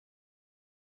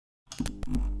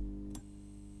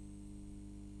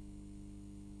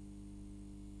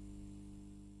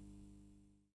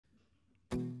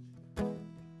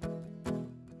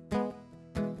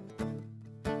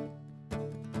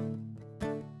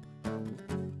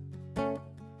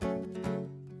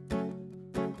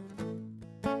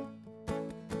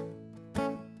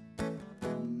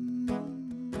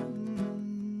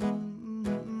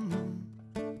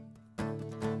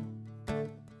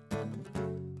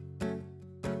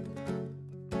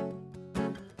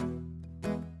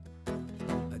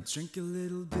Drink a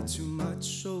little bit too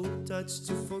much, old Dutch,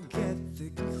 to forget the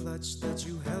clutch that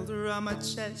you held around my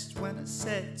chest when I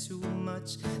said too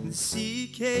much. And the sea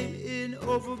came in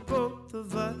over both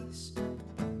of us.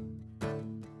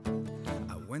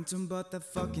 I went and bought that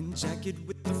fucking jacket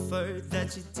with the fur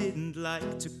that you didn't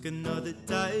like. Took another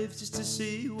dive just to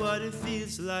see what it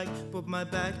feels like. Put my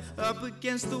back up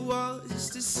against the wall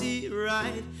just to see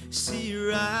right, see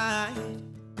right.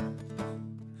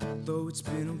 Though it's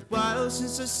been a while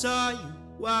since I saw you,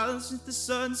 while since the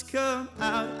sun's come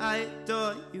out, I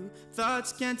adore you.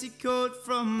 Thoughts can't decode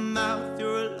from mouth.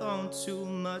 You're alone too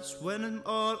much when I'm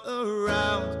all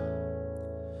around.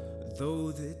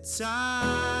 Though the tides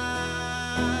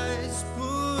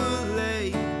pull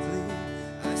lately,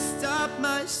 I stop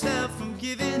myself from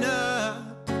giving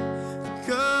up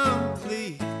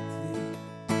completely.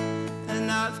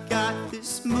 And I've got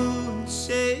this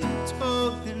moon-shaped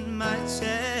hole in my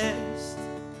chest,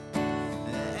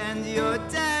 and you're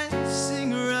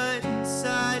dancing right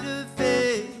inside of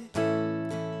it.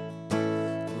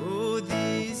 Oh,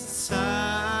 these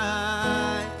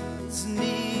tides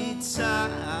need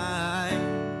time.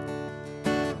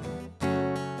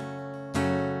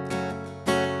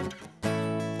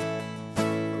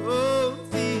 Oh,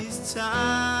 these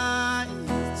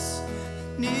tides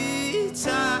need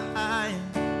time.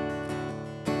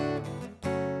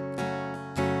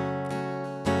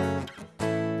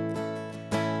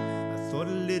 Thought a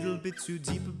little bit too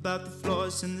deep about the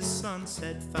flaws in the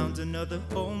sunset. Found another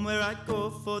home where I go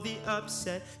for the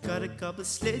upset. Got a couple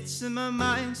slits in my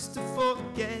mind just to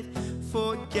forget.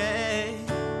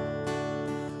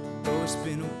 Though it's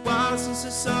been a while since I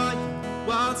saw you, a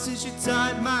while since you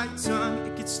tied my tongue.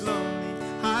 It gets lonely,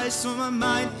 high, so my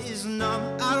mind is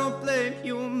numb. I don't blame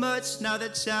you much, now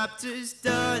that chapter's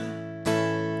done.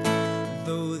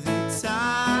 Though the tides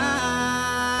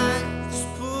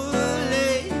pull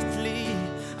lately,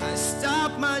 I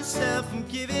stop myself from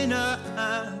giving up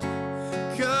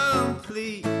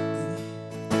completely.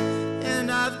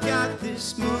 And I've got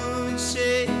this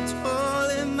moon-shaped hole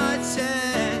in my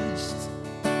chest.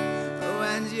 Oh,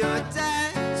 and you're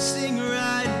dancing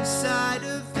right inside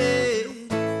of it.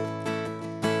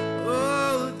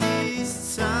 Oh,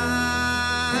 these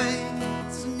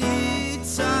tides need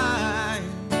time.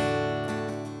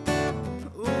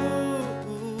 Ooh,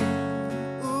 ooh,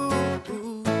 ooh,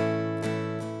 ooh.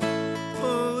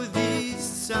 Oh,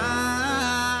 these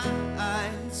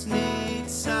tides need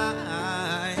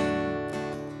time.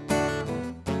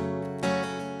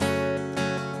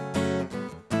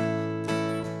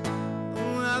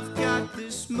 Oh, I've got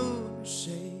this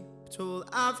moon-shaped hole.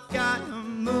 I've got a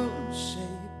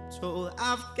moon-shaped hole.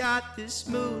 I've got this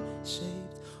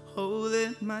moon-shaped hole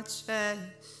in my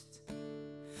chest.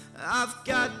 I've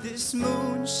got this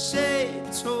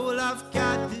moon-shaped hole. I've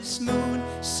got this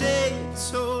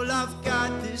moon-shaped hole. I've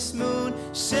got this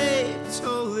moon-shaped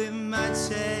hole in my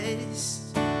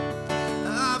chest.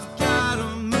 I've got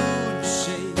a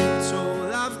moon-shaped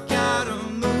hole. I've got a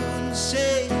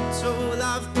moon-shaped hole.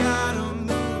 I've got a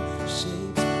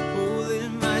moon-shaped hole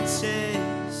in my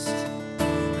chest.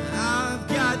 I've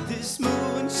got this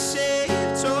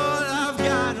moon-shaped hole. I've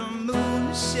got a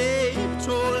moon-shaped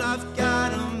hole. I've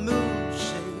got a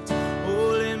moon-shaped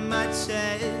hole in my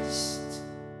chest.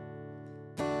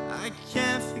 I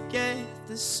can't forget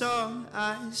the song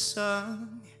I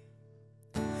sung.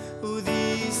 Oh,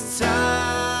 these times